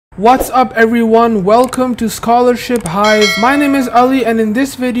What's up everyone, welcome to Scholarship Hive. My name is Ali and in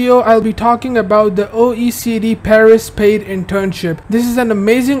this video I'll be talking about the OECD Paris paid internship. This is an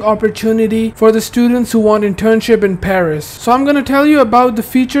amazing opportunity for the students who want internship in Paris. So I'm going to tell you about the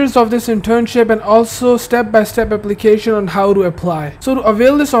features of this internship and also step-by-step application on how to apply. So to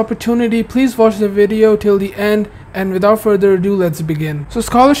avail this opportunity, please watch the video till the end. And without further ado, let's begin. So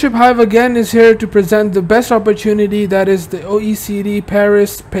Scholarship Hive again is here to present the best opportunity, that is the OECD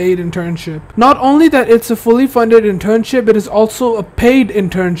Paris paid internship. Not only that it's a fully funded internship, it is also a paid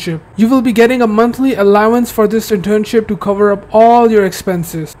internship. You will be getting a monthly allowance for this internship to cover up all your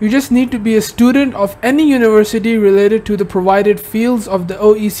expenses. You just need to be a student of any university related to the provided fields of the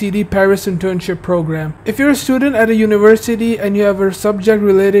OECD Paris internship program. If you're a student at a university and you have a subject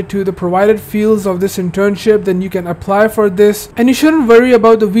related to the provided fields of this internship, then you can apply for this, and you shouldn't worry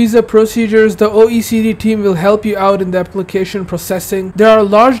about the visa procedures. The OECD team will help you out in the application processing. There are a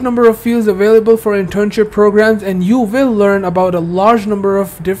large number of fields available for internship programs, and you will learn about a large number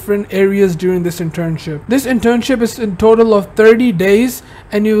of different areas during this internship. This internship is in total of 30 days,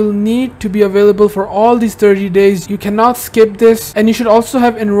 and you will need to be available for all these 30 days. You cannot skip this, and you should also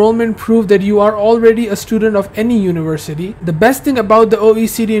have enrollment proof that you are already a student of any university. The best thing about the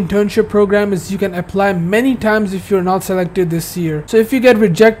OECD internship program is you can apply many times if you're not selected this year. So if you get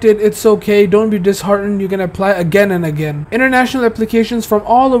rejected, it's okay, don't be disheartened, you can apply again and again. International applications from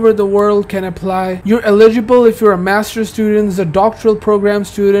all over the world can apply. You're eligible if you're a master's student, a doctoral program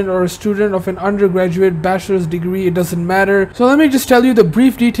student, or a student of an undergraduate bachelor's degree, it doesn't matter. So let me just tell you the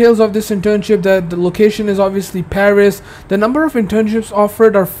brief details of this internship. That the location is obviously Paris. The number of internships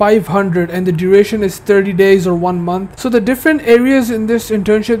offered are 500 and the duration is 30 days or 1 month. So the different areas in this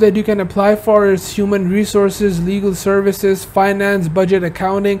internship that you can apply for is human resources, legal services, finance, budget,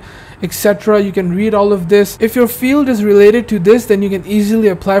 accounting, etc. You can read all of this. If your field is related to this, then you can easily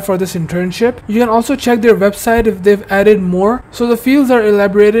apply for this internship. You can also check their website if they've added more. So the fields are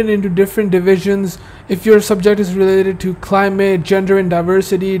elaborated into different divisions. If your subject is related to climate, gender and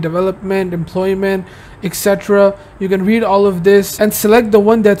diversity, development, employment, etc., you can read all of this and select the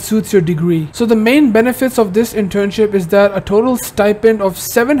one that suits your degree. So the main benefits of this internship is that a total stipend of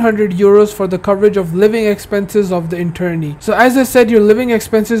 700 euros for the coverage of living expenses of the internee. So as I said, your living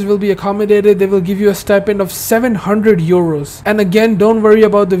expenses will be accommodated. They will give you a stipend of 700 euros. And again, don't worry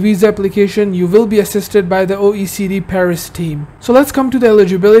about the visa application. You will be assisted by the OECD Paris team. So let's come to the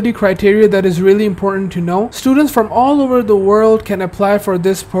eligibility criteria that is really important to know. Students from all over the world can apply for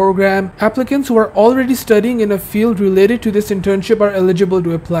this program. Applicants who are already studying in a field related to this internship are eligible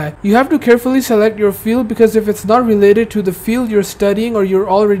to apply. You have to carefully select your field, because if it's not related to the field you're studying or you're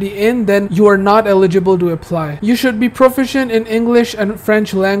already in, then you are not eligible to apply. You should be proficient in English and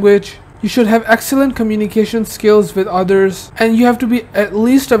French language. You should have excellent communication skills with others, and you have to be at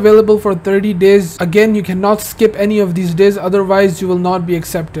least available for 30 days. Again, you cannot skip any of these days, otherwise you will not be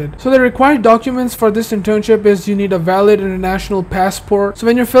accepted. So the required documents for this internship is you need a valid international passport. So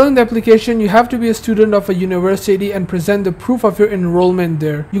when you're filling the application, you have to be a student of a university and present the proof of your enrollment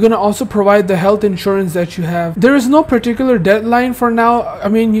there. You're going to also provide the health insurance that you have. There is no particular deadline for now. I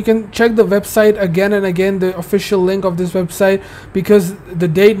mean, you can check the website again and again, the official link of this website, because the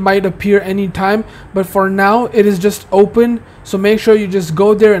date might appear anytime, but for now it is just open. So make sure you just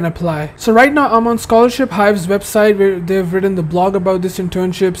go there and apply. So right now I'm on Scholarship Hive's website where they've written the blog about this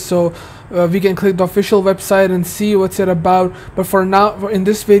internship. So we can click the official website and see what's it about. But for now, in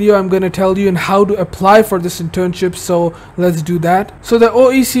this video, I'm going to tell you how to apply for this internship. So let's do that. So the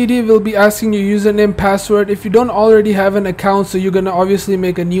OECD will be asking your username, password. If you don't already have an account, so you're going to obviously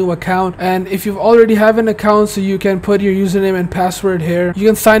make a new account. And if you already have an account, so you can put your username and password here. You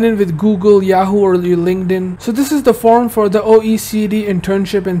can sign in with Google, Yahoo, or your LinkedIn. So this is the form for the OECD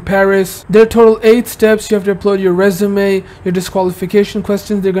internship in Paris. There are total 8 steps. You have to upload your resume, your disqualification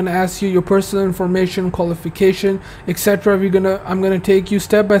questions. They're going to ask you your personal information, qualification, etc. I'm gonna take you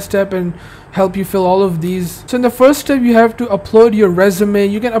step by step and help you fill all of these. So in the first step, you have to upload your resume.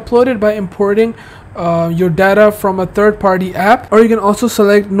 You can upload it by importing your data from a third-party app, or you can also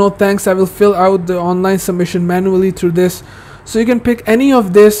select no thanks, I will fill out the online submission manually through this. So you can pick any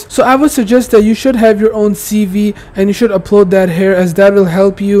of this. So I would suggest that you should have your own CV and you should upload that here, as that will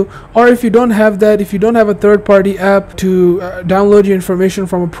help you. Or if you don't have that, if you don't have a third-party app to download your information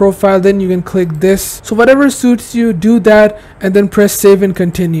from a profile, then you can click this. So whatever suits you, do that and then press save and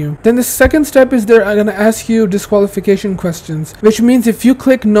continue. Then the second step is I'm going to ask you disqualification questions, which means if you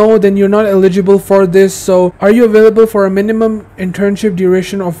click no, then you're not eligible for this. So are you available for a minimum internship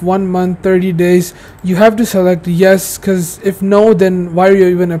duration of 1 month, 30 days? You have to select yes, because if If no, then why are you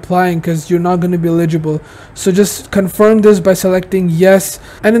even applying? Because you're not going to be eligible. So just confirm this by selecting yes.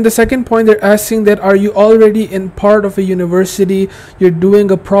 And in the second point, they're asking that are you already in part of a university? You're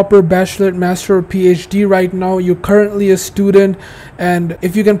doing a proper bachelor, master, or PhD right now. You're currently a student, and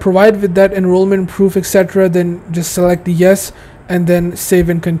if you can provide with that enrollment proof, etc., then just select yes and then save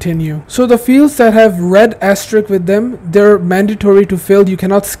and continue. So the fields that have red asterisk with them, they're mandatory to fill. You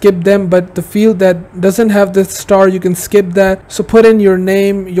cannot skip them, but the field that doesn't have the star, you can skip that. So put in your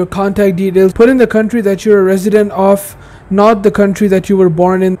name, your contact details, put in the country that you're a resident of, not the country that you were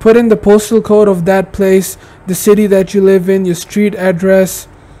born in. Put in the postal code of that place, the city that you live in, your street address.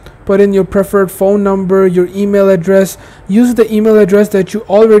 Put in your preferred phone number, your email address. Use the email address that you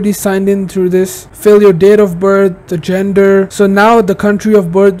already signed in through this. Fill your date of birth, the gender. So now the country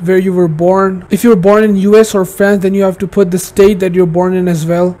of birth where you were born. If you were born in US or France, then you have to put the state that you're born in as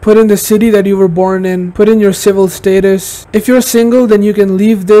well. Put in the city that you were born in. Put in your civil status. If you're single, then you can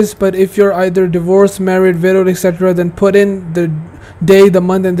leave this, but if you're either divorced, married, widowed, etc., then put in the day, the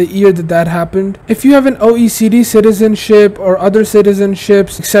month, and the year that happened. If you have an OECD citizenship or other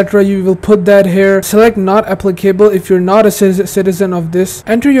citizenships, etc., you will put that here. Select not applicable if you're not a citizen of this.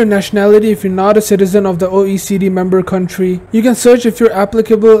 Enter your nationality if you're not a citizen of the OECD member country. You can search if you're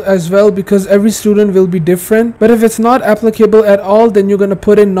applicable as well, because every student will be different. But if it's not applicable at all, then you're going to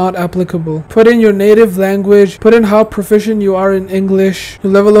put in not applicable. Put in your native language. Put in how proficient you are in English,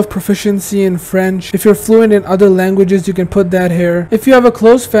 your level of proficiency in French. If you're fluent in other languages, you can put that here. If you have a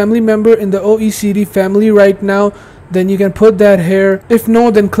close family member in the OECD family right now, then you can put that here. If no,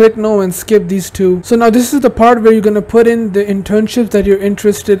 then click no and skip these two. So now this is the part where you're going to put in the internships that you're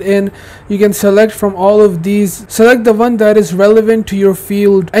interested in. You can select from all of these. Select the one that is relevant to your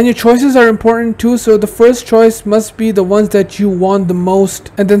field, and your choices are important too. So the first choice must be the ones that you want the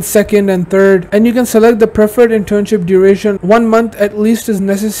most, and then second and third. And you can select the preferred internship duration. 1 month at least is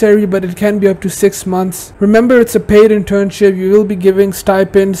necessary, but it can be up to 6 months. Remember, it's a paid internship. You will be giving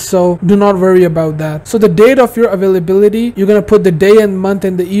stipends, so do not worry about that. So the date of your availability, you're going to put the day and month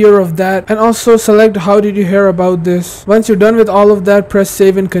and the year of that, and also select how did you hear about this. Once you're done with all of that, press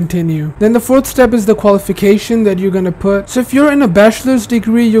save and continue. Then the fourth step is the qualification that you're going to put. So if you're in a bachelor's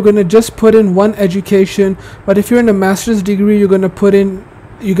degree, you're going to just put in one education, but if you're in a master's degree, you're going to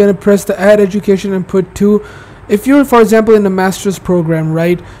press the add education and put 2. If you're, for example, in a master's program,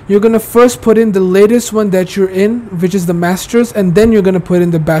 right, you're going to first put in the latest one that you're in, which is the master's, and then you're going to put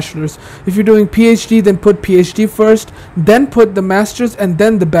in the bachelor's. If you're doing PhD, then put PhD first, then put the master's, and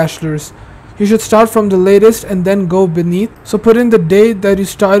then the bachelor's. You should start from the latest and then go beneath. So put in the date that you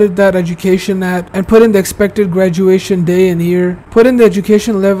started that education at, and put in the expected graduation day and year. Put in the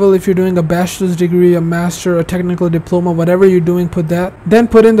education level if you're doing a bachelor's degree, a master, a technical diploma, whatever you're doing, put that. Then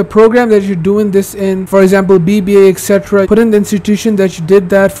put in the program that you're doing this in, for example, BBA, etc. Put in the institution that you did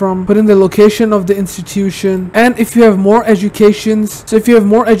that from. Put in the location of the institution. And if you have more educations, so if you have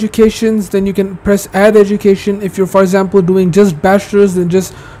more educations, then you can press add education. If you're, for example, doing just bachelor's, then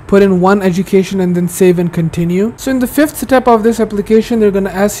just put in one education and then save and continue. So in the fifth step of this application, they're going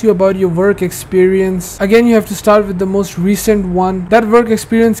to ask you about your work experience. Again, you have to start with the most recent one. That work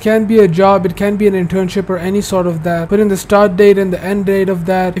experience can be a job, it can be an internship, or any sort of that. Put in the start date and the end date of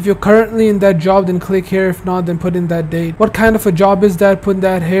that. If you're currently in that job, then click here. If not, then put in that date. What kind of a job is that? Put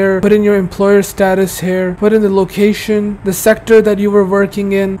that here. Put in your employer status here. Put in the location, the sector that you were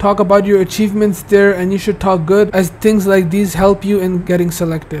working in. Talk about your achievements there, and you should talk good, as things like these help you in getting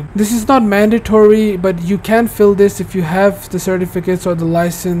selected. This is not mandatory, but you can fill this if you have the certificates or the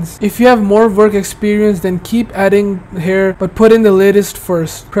license. If you have more work experience, then keep adding here, but put in the latest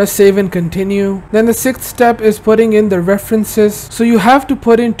first. Press save and continue. Then the sixth step is putting in the references. So you have to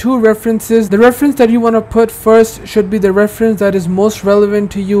put in 2 references. The reference that you want to put first should be the reference that is most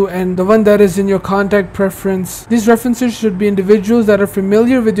relevant to you and the one that is in your contact preference. These references should be individuals that are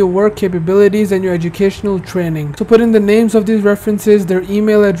familiar with your work capabilities and your educational training. So put in the names of these references, their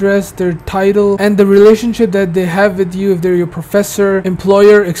email address, their title, and the relationship that they have with you, if they're your professor,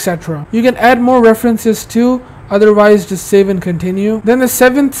 employer, etc. You can add more references too. Otherwise, just save and continue. Then the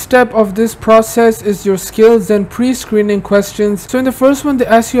 7th step of this process is your skills and pre-screening questions. So in the first one, they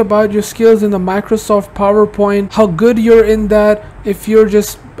ask you about your skills in the Microsoft PowerPoint, how good you're in that, If you're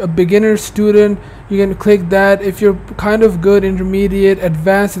just a beginner student, you can click that. If you're kind of good, intermediate,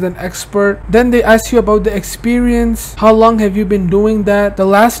 advanced, and then expert, then they ask you about the experience, how long have you been doing that, the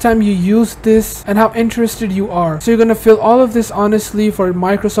last time you used this, and how interested you are. So you're gonna fill all of this honestly for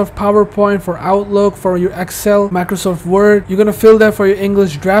Microsoft PowerPoint, for Outlook, for your Excel, Microsoft Word. You're gonna fill that for your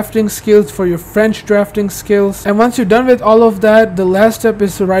English drafting skills, for your French drafting skills. And once you're done with all of that, the last step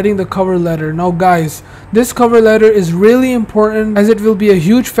is writing the cover letter. Now guys, this cover letter is really important as it will be a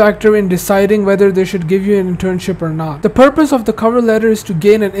huge factor in deciding whether they should give you an internship or not. The purpose of the cover letter is to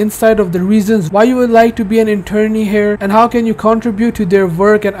gain an insight of the reasons why you would like to be an internee here, and how can you contribute to their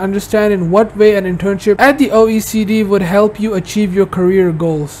work, and understand in what way an internship at the OECD would help you achieve your career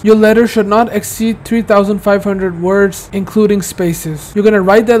goals. Your letter should not exceed 3,500 words, including spaces. You're gonna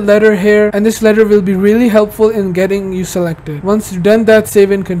write that letter here, and this letter will be really helpful in getting you selected. Once you've done that,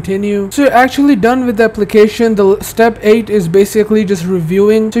 save and continue. So you're actually done with the application. The step 8 is basically just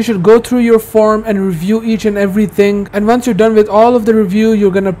reviewing. So you should go through your form and review each and everything, and once you're done with all of the review,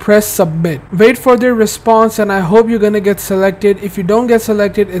 you're gonna press submit. Wait for their response, and I hope you're gonna get selected. If you don't get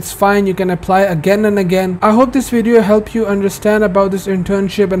selected, it's fine, you can apply again and again. I hope this video helped you understand about this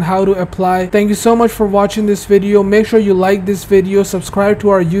internship and how to apply. Thank you so much for watching this video. Make sure you like this video, subscribe to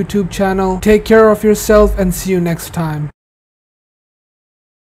our YouTube channel. Take care of yourself, and see you next time.